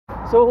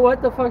So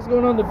what the fuck's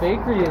going on in the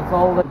bakery? It's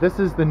all like... This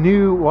is the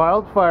new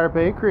Wildfire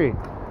Bakery.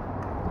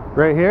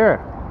 Right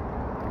here.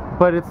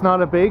 But it's not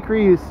a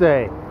bakery, you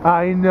say.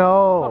 I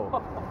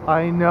know.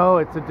 I know,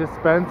 it's a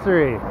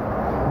dispensary.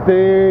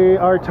 They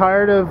are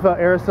tired of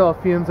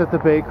aerosol fumes at the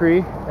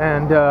bakery.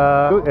 And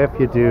if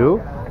you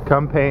do,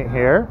 come paint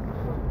here.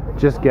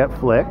 Just get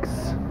flicks.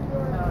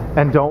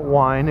 And don't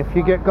whine if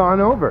you get gone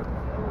over.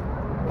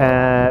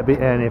 And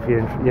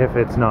if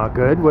it's not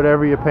good,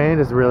 whatever you paint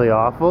is really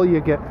awful, you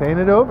get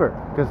painted over,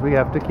 because we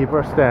have to keep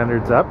our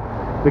standards up.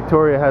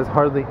 Victoria has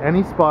hardly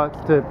any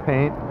spots to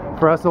paint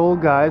for us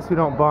old guys who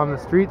don't bomb the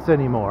streets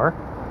anymore.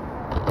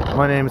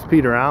 My name is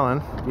Peter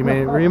Allen. You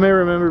may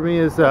remember me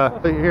as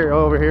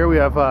over here we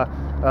have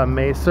a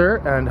macer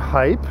and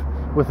hype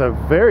with a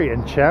very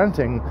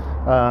enchanting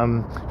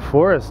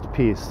forest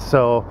piece.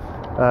 So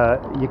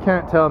you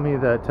can't tell me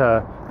that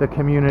the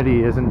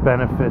community isn't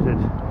benefited.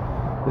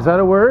 Is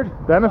that a word?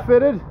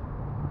 Benefited?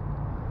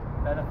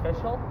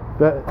 Beneficial?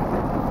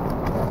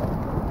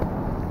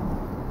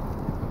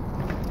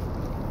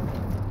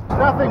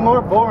 Nothing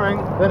more boring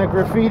than a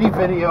graffiti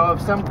video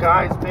of some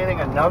guys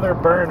painting another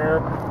burner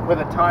with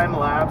a time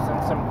lapse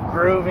and some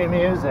groovy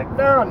music.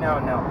 No, no,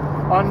 no.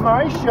 On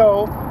my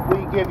show,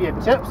 we give you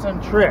tips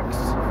and tricks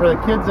for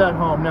the kids at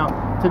home. Now,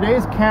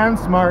 today's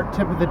CanSmart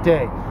tip of the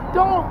day.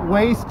 Don't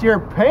waste your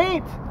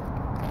paint!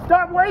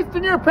 Stop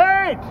wasting your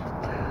paint!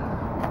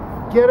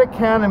 Get a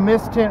can of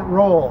mist tint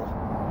roll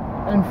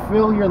and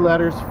fill your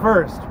letters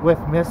first with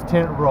mist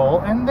tint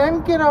roll, and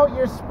then get out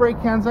your spray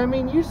cans. I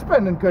mean, you're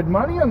spending good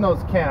money on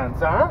those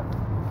cans, huh?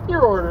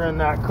 You're ordering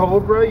that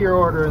Cobra, you're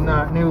ordering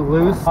that new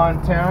Loose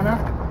Montana.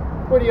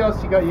 What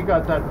else you got? You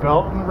got that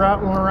belt and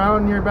rattling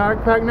around in your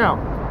backpack. Now,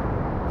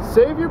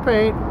 save your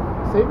paint,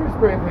 save your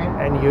spray paint,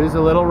 and use a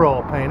little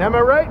roll paint. Am I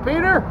right,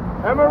 Peter?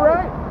 Am I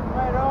right?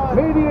 Right on.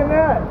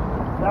 Medianette.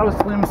 That was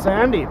Slim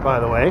Sandy, by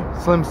the way.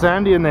 Slim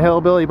Sandy and the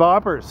Hillbilly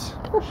Boppers.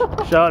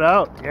 Shout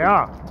out,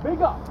 yeah. Big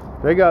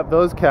up. Big up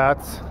those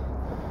cats.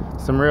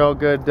 Some real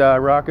good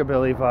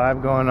rockabilly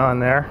vibe going on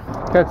there.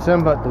 Catch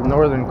them at the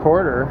Northern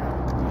Quarter.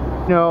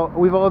 You know,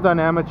 we've all done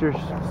amateur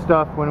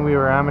stuff when we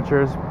were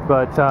amateurs,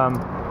 but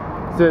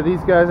so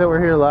these guys that were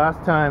here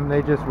last time,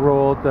 they just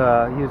rolled,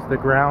 used the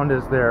ground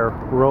as their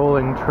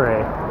rolling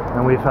tray.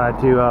 And we've had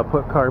to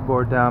put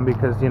cardboard down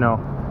because, you know,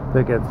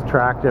 that gets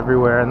tracked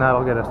everywhere, and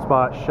that'll get a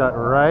spot shut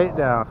right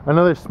down.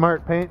 Another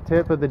smart paint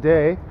tip of the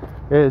day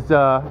is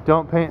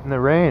don't paint in the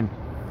rain,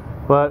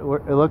 but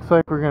it looks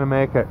like we're gonna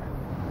make it.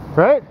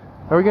 Right?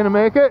 Are we gonna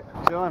make it?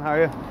 Dylan, how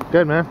are you?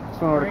 Good, man.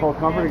 Just went over to Cold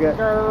Comfort to get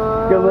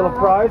a little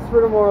prize for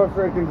tomorrow's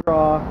drink and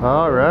draw.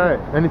 All right.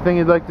 Anything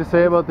you'd like to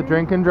say about the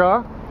drink and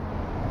draw?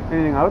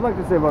 Anything I would like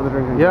to say about the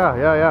drink and draw?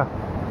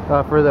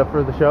 Yeah. For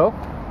the show.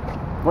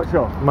 What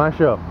show? My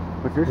show.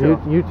 What's your show?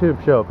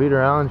 YouTube show, Peter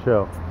Allen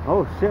Show.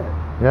 Oh shit.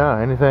 Yeah,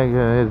 anything,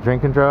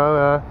 drink and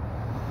draw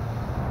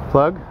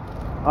plug?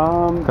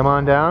 Come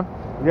on down.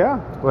 Yeah.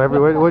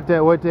 What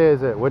day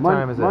is it? What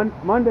time is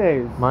it?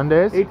 Mondays.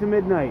 Mondays? 8 to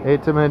midnight.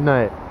 8 to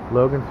midnight.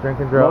 Logan's Drink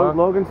and Draw.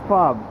 Logan's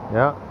Pub.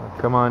 Yeah,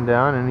 come on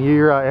down. And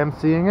you're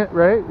emceeing it,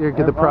 right? You're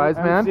the prize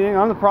man?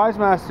 I'm the prize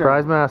master.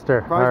 Prize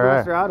master. Prize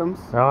master Adams.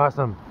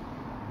 Awesome.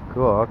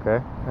 Cool, okay.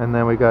 And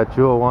then we got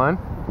Jewel 1.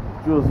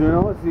 Jewel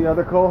Zuno is the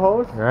other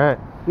co-host. All right.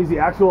 He's the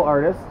actual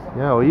artist.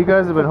 Yeah, well, you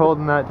guys have been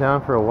holding that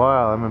down for a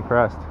while. I'm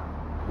impressed.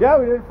 Yeah,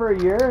 we did it for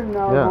a year, and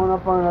now we're going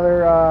up on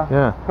another,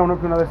 coming up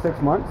to another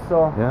 6 months,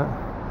 so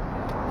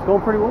yeah, it's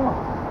going pretty well.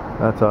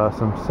 That's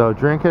awesome. So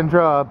drink and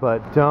draw, but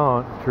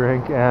don't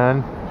drink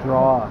and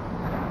draw.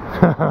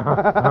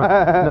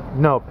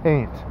 no,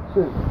 paint.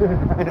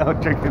 I know,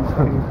 drink and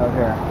paint out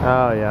here.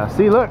 Oh yeah.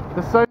 See, look,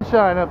 the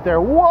sunshine up there.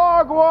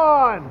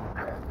 Wagwan!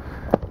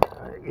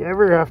 You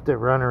ever have to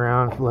run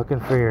around looking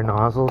for your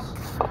nozzles?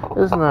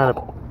 Isn't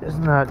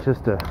that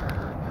just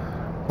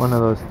one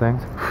of those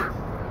things?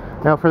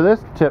 Now for this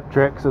tip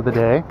tricks of the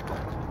day,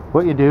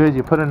 what you do is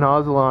you put a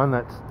nozzle on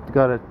that's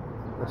got a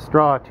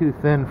straw too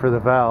thin for the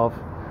valve,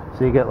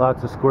 so you get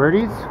lots of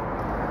squirties.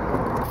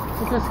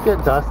 You just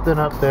get dusting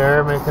up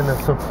there, making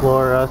some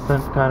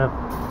fluorescent kind of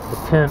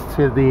a tint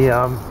to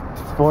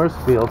the force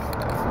field.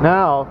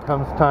 Now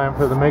comes time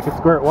for the make it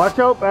squirt. Watch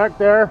out back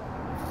there.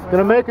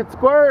 Gonna make it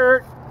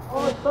squirt.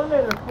 Oh, it's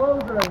Sunday, they're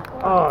closing.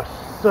 Oh,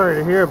 sorry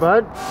to hear,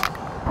 bud.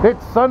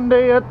 It's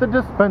Sunday at the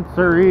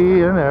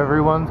dispensary and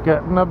everyone's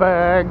getting a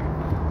bag.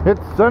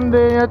 It's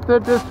Sunday at the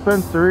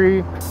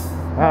dispensary.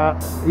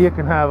 You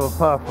can have a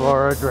puff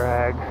or a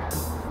drag.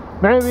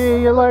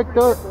 Maybe you like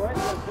the...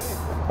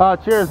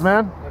 cheers,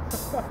 man.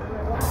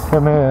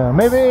 Come here.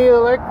 Maybe you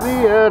like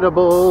the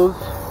edibles.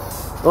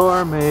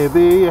 Or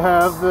maybe you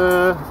have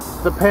the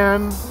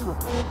pen.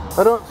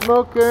 I don't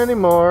smoke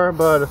anymore,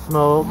 but I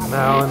smoke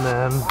now and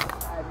then.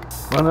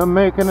 When I'm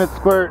making it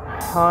squirt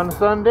on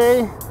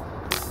Sunday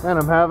and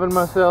I'm having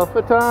myself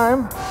a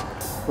time,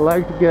 I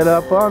like to get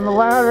up on the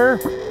ladder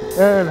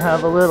and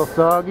have a little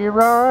soggy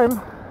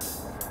rhyme.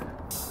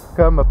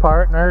 Got my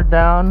partner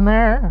down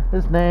there,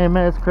 his name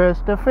is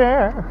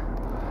Christopher,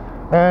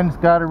 and he's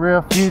got a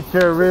real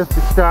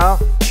futuristic style.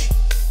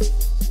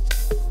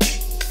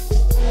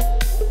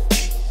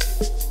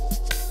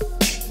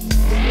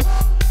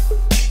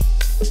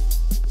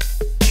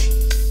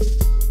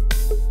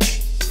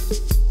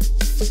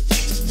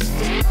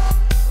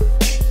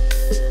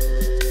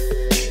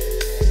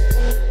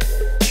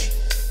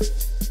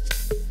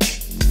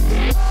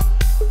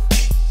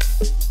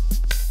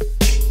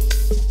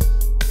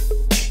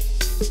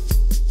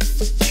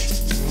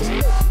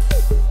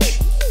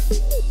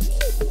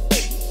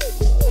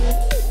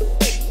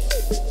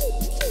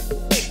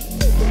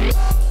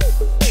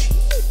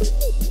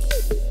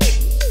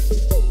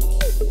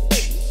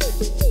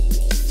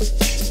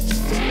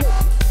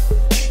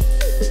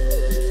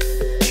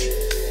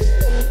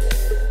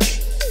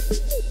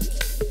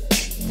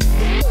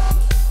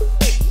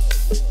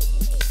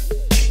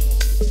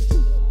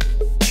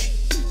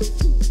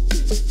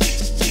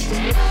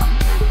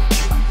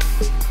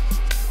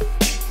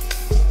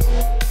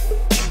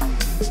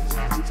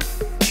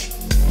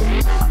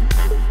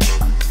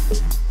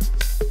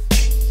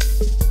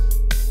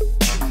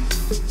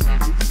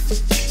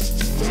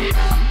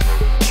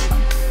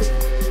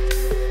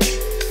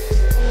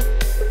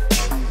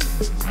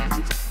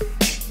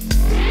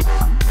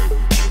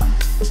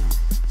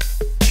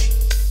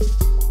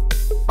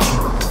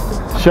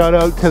 Shout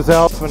out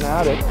Gazelle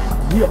Fanatics.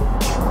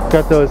 Yeah.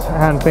 Got those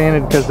hand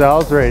painted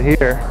gazelles right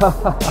here.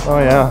 Oh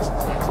yeah.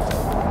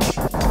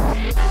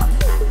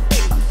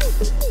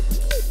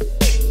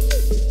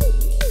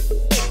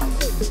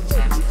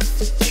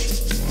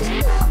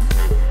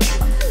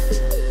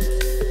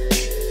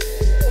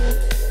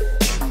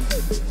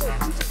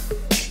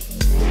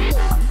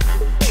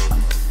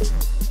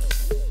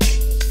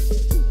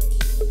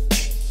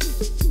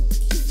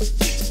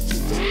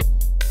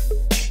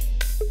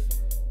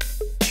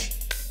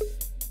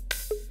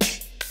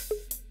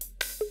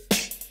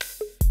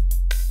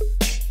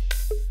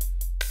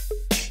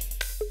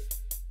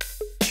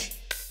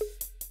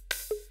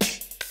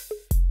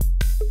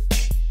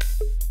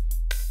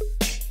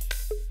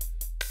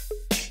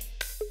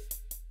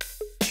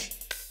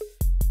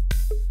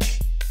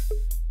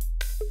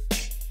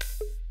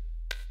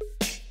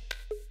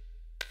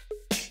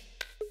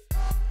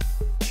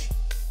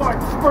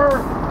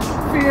 Sper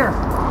and Phere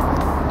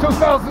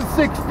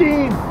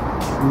 2016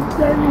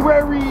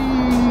 January,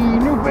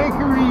 new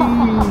bakery.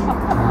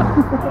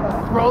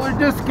 Roller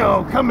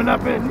disco coming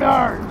up in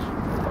March.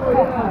 Oh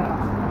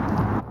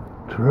yeah.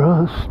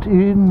 Trust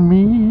in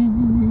me,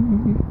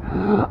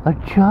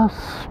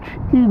 just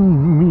in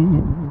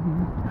me.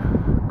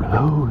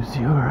 Close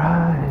your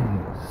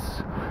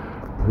eyes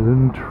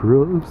and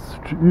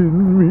trust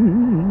in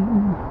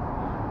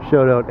me.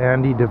 Shout out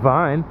Andy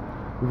Devine,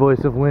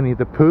 voice of Winnie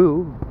the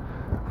Pooh,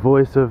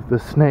 voice of the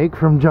snake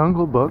from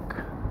Jungle Book,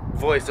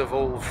 voice of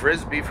old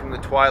Frisbee from the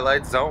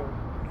Twilight Zone.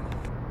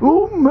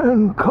 Oh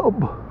man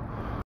cub,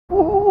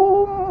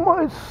 oh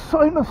my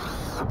sinus.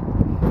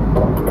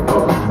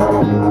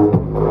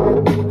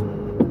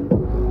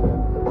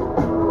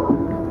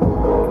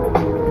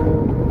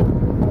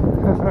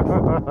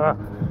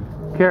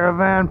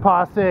 Caravan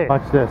posse.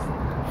 Watch this,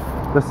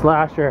 the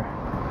slasher.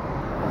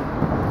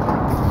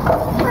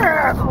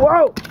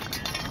 Whoa!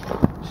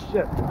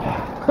 Shit.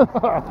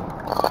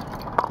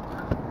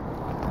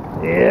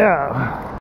 Yeah.